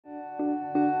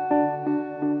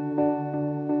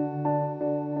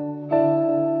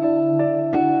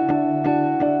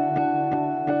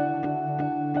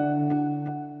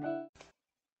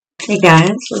Hey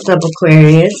guys, what's up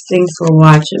Aquarius? Thanks for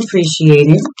watching, appreciate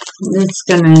it. This is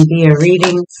going to be a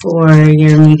reading for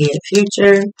your immediate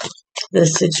future, the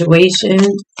situation,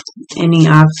 any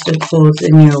obstacles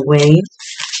in your way,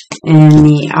 and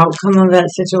the outcome of that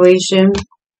situation.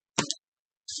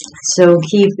 So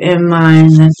keep in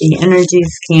mind that the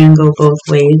energies can go both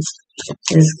ways.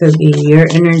 This could be your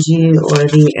energy or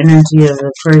the energy of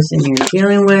the person you're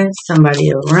dealing with,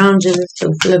 somebody around you, so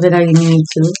flip it how you need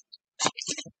to.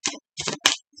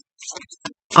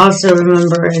 Also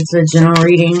remember, it's a general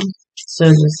reading, so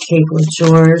just take what's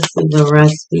yours, leave the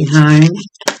rest behind.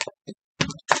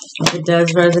 If it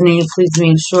does resonate, please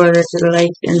make sure that you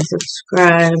like and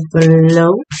subscribe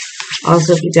below.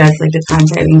 Also, if you guys like to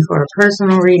contact me for a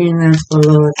personal reading, that's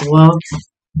below as well.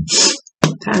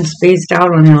 I'm kind of spaced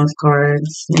out on those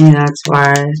cards. Maybe that's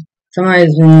why.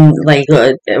 Somebody's been like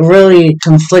really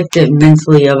conflicted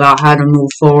mentally about how to move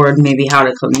forward, maybe how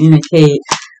to communicate.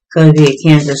 Could be a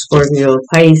Cancer, Scorpio,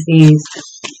 Pisces.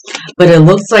 But it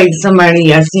looks like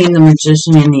somebody, I've seen the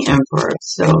Magician and the Emperor.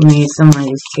 So maybe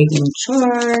somebody's taking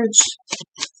charge.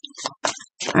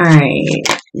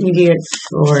 Alright. Immediate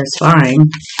for spine.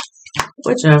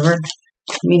 Whichever.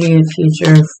 Immediate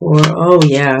future for, oh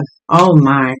yeah. Oh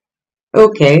my.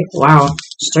 Okay. Wow.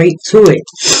 Straight to it.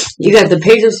 You got the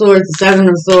Page of Swords, the Seven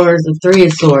of Swords, the Three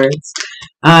of Swords.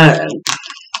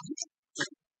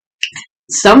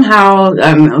 Somehow,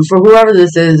 for whoever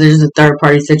this is, there's a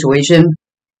third-party situation,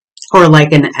 or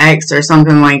like an ex or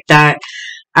something like that.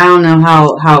 I don't know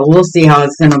how we'll see how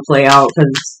it's going to play out,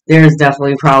 because there's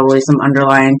definitely probably some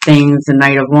underlying things. The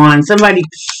Knight of Wands, somebody,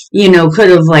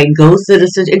 could have like ghosted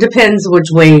us. It depends which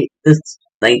way this,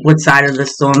 like what side of the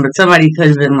storm, but somebody could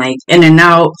have been like in and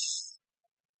out.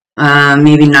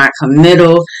 Maybe not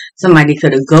committal. Somebody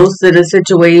could have ghosted a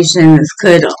situation. This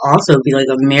could also be like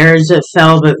a marriage that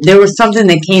fell, but there was something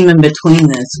that came in between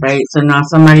this, right? So now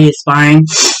somebody is fine,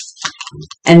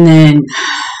 and then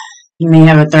you may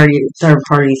have a third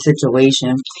party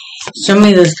situation. Show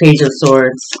me this Page of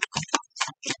Swords.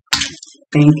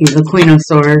 Thank you. The Queen of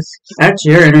Swords. That's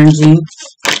your energy.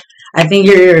 I think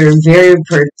you're very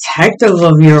protective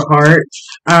of your heart.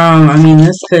 I mean,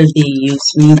 this could be you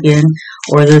sneaking,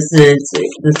 or this is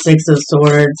the Six of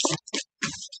Swords.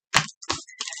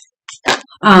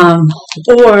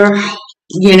 Or,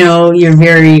 you're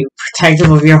very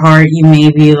protective of your heart. You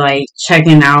may be, like,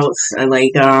 checking out,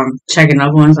 checking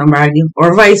up on somebody,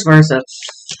 or vice versa.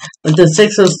 With the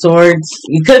Six of Swords,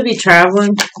 you could be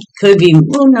traveling. Could be,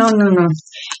 oh, no.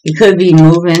 You could be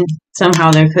moving.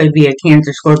 Somehow there could be a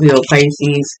Cancer, Scorpio,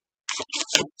 Pisces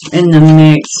in the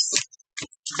mix.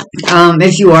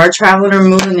 If you are traveling or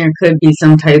moving, there could be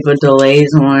some type of delays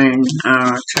on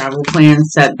travel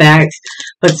plans, setbacks.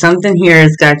 But something here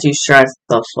has got you stressed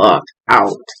the fuck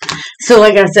out. So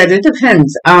like I said, it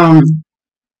depends.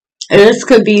 This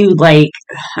could be like,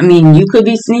 you could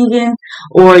be sneaking,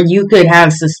 or you could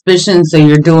have suspicion, so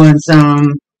you're doing some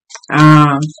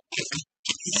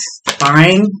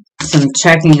spying. Some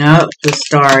checking up. The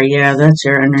Star, yeah, that's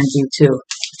your energy too.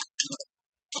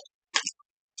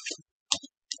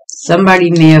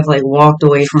 Somebody may have like walked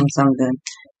away from something,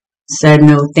 said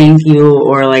no thank you,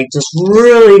 or like just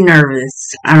really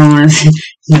nervous. I don't want to say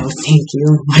no thank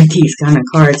you with these kind of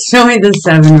cards. Show me the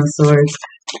Seven of Swords.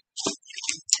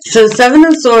 So Seven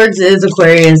of Swords is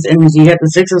Aquarius energy. You got the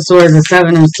Six of Swords, the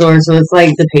Seven of Swords, so it's like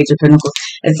the Page of Pentacles.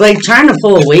 It's like trying to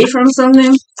pull away from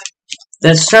something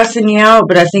that's stressing you out,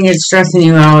 but I think it's stressing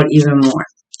you out even more.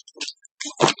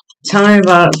 Tell me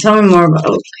more about,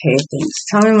 okay, thanks.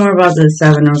 Tell me more about the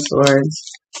Seven of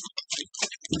Swords.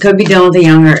 Could be dealing with a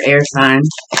younger air sign.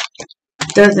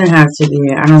 Doesn't have to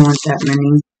be. I don't want that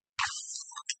many.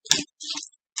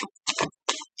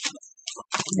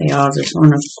 They all just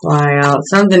want to fly out.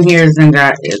 Something here has then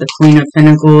got the Queen of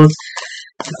Pentacles.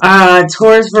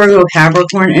 Taurus, Virgo,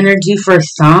 Capricorn energy for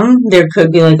some. There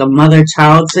could be like a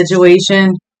mother-child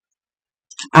situation.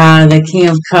 The King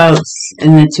of Cups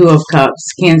and the Two of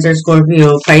Cups. Cancer,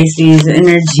 Scorpio, Pisces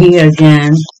energy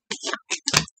again.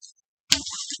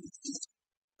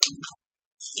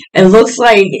 It looks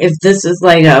like if this is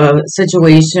like a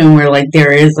situation where like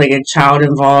there is like a child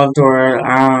involved, or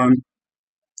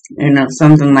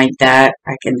something like that,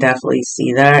 I can definitely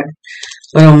see that.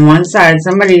 But on one side,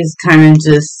 somebody's kind of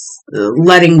just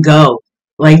letting go.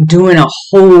 Like doing a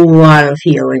whole lot of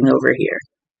healing over here.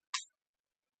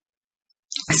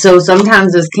 So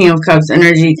sometimes this King of Cups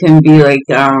energy can be like,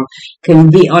 can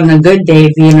be on a good day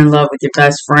being in love with your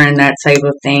best friend, that type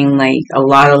of thing. Like a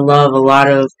lot of love, a lot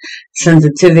of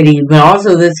sensitivity. But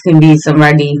also this can be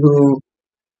somebody who,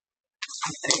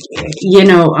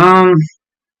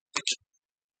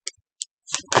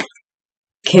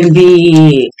 can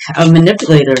be a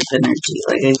manipulator's energy,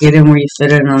 like a get in where you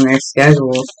fit in on their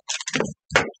schedule.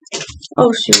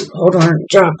 Oh shoot, hold on,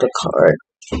 drop the card.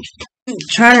 I'm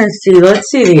trying to see, let's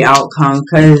see the outcome,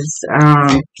 because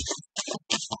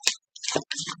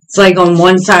it's like on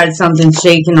one side something's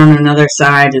shaking, on another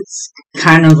side it's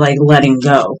kind of like letting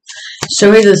go.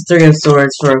 Show me this Three of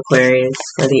Swords for Aquarius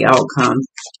for the outcome.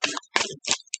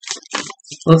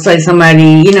 Looks like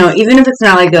somebody, you know, even if it's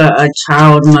not like a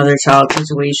child, mother-child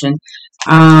situation,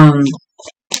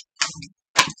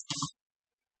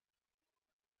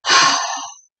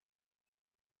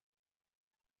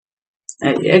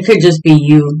 it could just be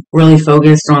you really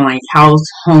focused on like house,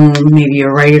 home. Maybe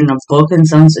you're writing a book in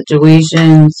some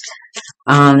situations.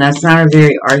 That's not a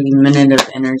very argumentative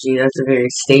energy. That's a very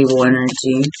stable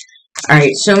energy.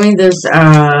 Alright, show me this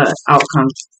outcome.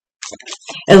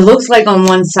 It looks like on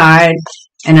one side,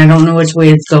 and I don't know which way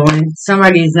it's going,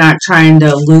 somebody's not trying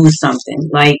to lose something,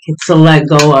 like to let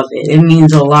go of it. It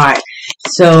means a lot.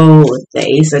 So, the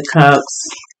Ace of Cups,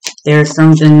 there's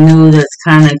something new that's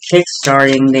kind of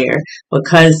kick-starting there.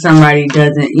 Because somebody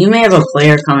doesn't, you may have a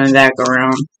player coming back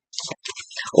around.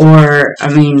 Or,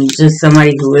 I mean, just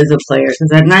somebody who is a player. Because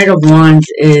that Knight of Wands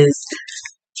is,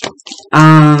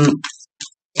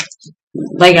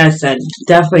 like I said,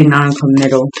 definitely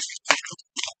non-committal.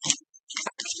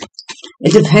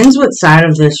 It depends what side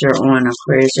of this you're on,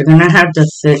 Aquarius. You're going to have to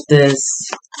fit this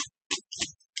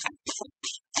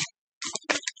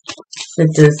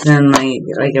in like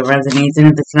it resonates. And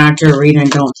if it's not your reading,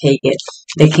 don't take it.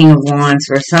 The King of Wands.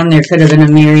 For some, there could have been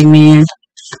a married man.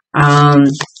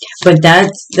 But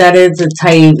that is a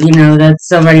type, you know, that's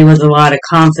somebody with a lot of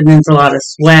confidence, a lot of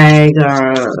swag,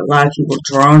 a lot of people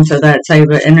drawn to that type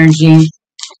of energy.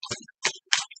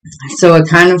 So it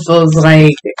kind of feels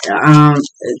like I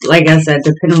said,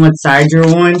 depending on what side you're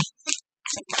on,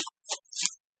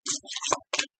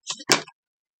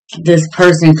 this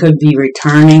person could be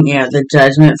returning, yeah, the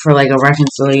Judgment for like a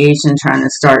reconciliation, trying to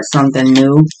start something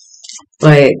new.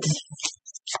 But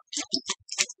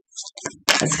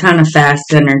it's kind of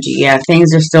fast energy. Yeah,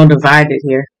 things are still divided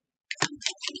here.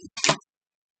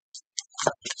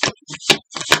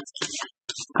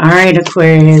 Alright,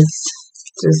 Aquarius.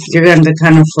 You're going to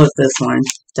kind of flip this one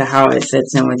to how it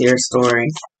fits in with your story.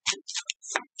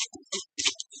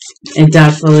 It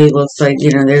definitely looks like,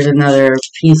 you know, there's another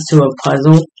piece to a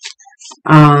puzzle.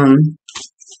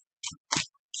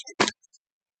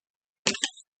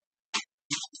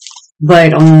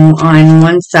 But on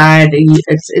one side,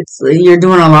 you're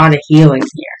doing a lot of healing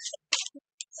here.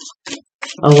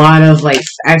 A lot of, like,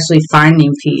 actually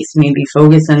finding peace. Maybe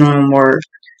focusing on work.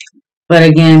 But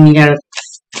again, you gotta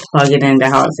plug it into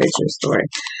how it fits your story.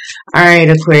 Alright,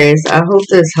 Aquarius, I hope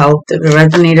this helped. If it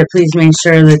resonated, please make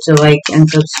sure that you like and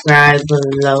subscribe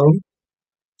below.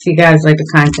 If you guys like to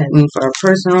contact me for a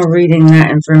personal reading,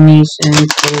 that information is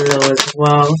below as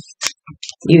well.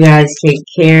 You guys take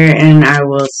care, and I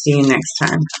will see you next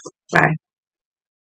time. Bye.